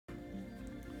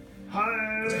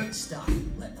Great stuff.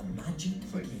 Let the magic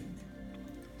begin.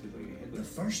 The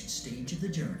first stage of the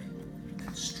journey,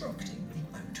 constructing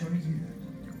the outer you.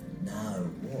 Now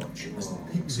watch as the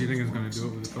pixels Do you think it's going to do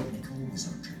it with the top? technical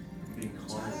wizardry.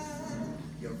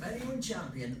 Your very own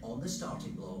champion on the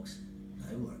starting blocks.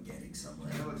 Now we're getting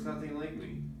somewhere. That looks nothing like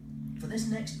me. For this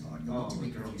next part, you'll need to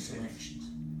make a few selections.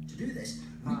 To do this,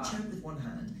 reach out with one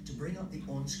hand to bring up the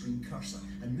on-screen cursor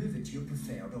and move it to your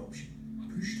preferred option.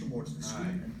 Push towards the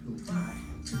screen and pull back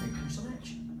to make your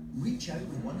selection. Reach out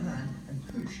with one hand and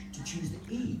push to choose the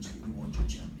age that you want your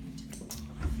champion to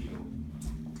be.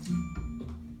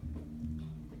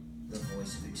 The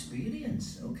voice of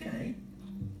experience, okay.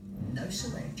 Now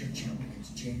select your champion's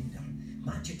gender.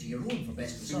 Match it to your own for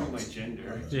best results. My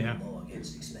gender. Yeah. Law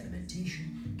against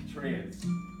experimentation. Trans.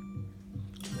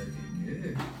 Looking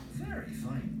good. Very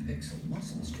fine pixel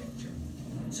muscle structure.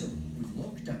 So, we've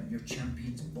locked down your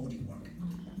champion's bodywork.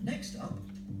 Next up,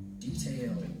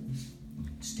 details.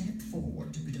 Step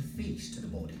forward to put a face to the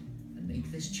body and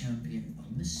make this champion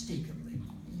unmistakably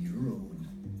your own.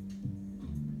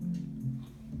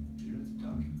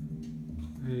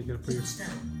 You gotta put your... Still,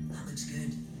 that looks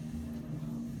good.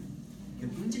 You're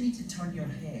going to need to turn your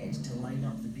head to line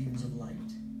up the beams of light.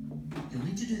 You'll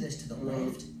need to do this to the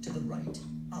left, to the right,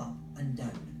 up and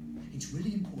down. It's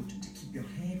really important to keep your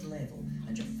head level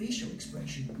and your facial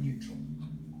expression neutral.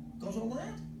 Got all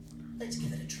that? Let's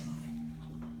give it a try.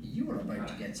 You are about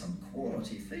to get some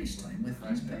quality FaceTime with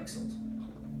these pixels.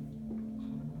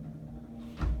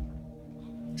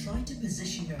 Try to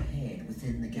position your head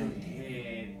within the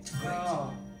gallery.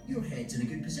 Great. Your head's in a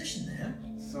good position there.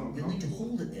 You'll need to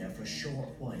hold it there for a short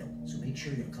while, so make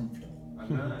sure you're comfortable.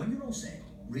 When you're all set,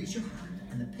 raise your hand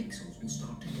and the pixels will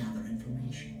start to gather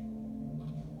information.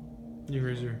 You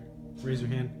raise your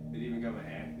hand. It even got my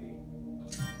acne.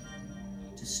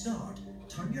 To start,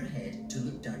 turn your head to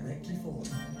look directly forward.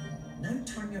 Now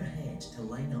turn your head to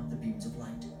line up the beams of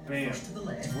light. Bam. First to the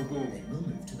left, then we'll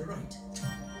move to the right.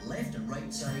 Left and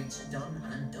right sides done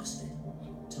and dusted.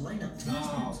 To line up these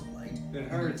beams of light, you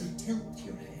need to tilt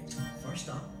your head. First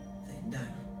up, then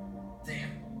down. There.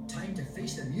 Time to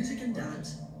face the music and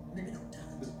dance. Maybe not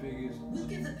dance. The biggest. We'll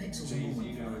give the pixels a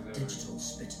moment for a digital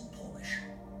spit and polish.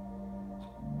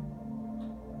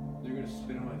 They're gonna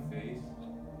spit on my face.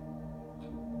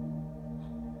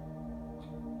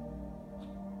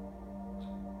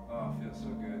 Oh, it feels so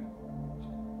good.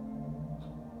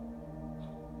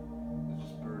 It's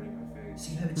just burning my face.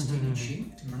 See how it's taking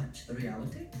shape to match the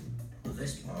reality? Well,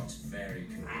 this part's very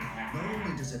cool. Not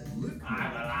only does it look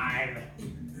I'm alive. it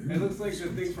moves. It looks like the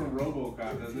thing from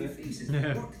RoboCop, doesn't it? Faces,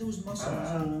 work those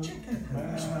muscles. Check out how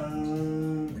it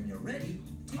responds. When you're ready,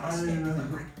 take a step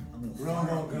back and we'll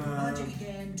fire up your magic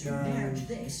again to merge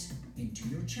this into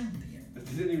your champion.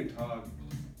 It didn't even talk.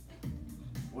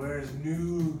 Where's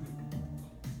new?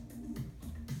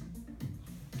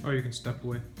 Oh, you can step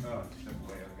away. Oh, step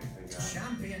away. Okay, thank God.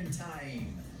 Champion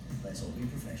time! Let's all be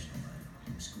professional now.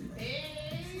 Squealing.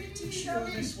 Pretty sure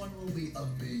this one will be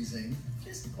amazing.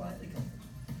 Just quietly come.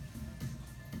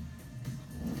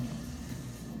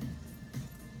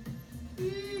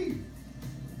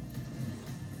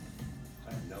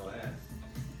 I have no ass.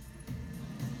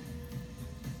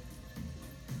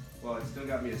 Well, it still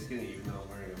got me a skinny even though I'm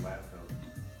wearing a lab coat.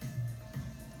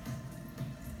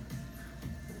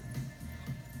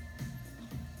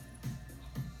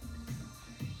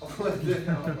 What the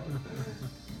hell?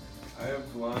 I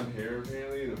have blonde hair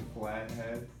apparently and a flat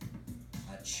head.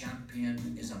 A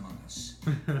champion is among us.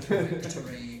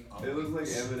 Victory It looks like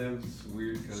awaits. Eminem's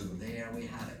weird So cousin. there we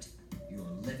have it. You're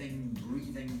living,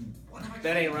 breathing, one of a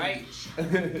That ain't kind right.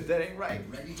 champion. That ain't right.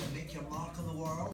 Ready to make your mark on the world?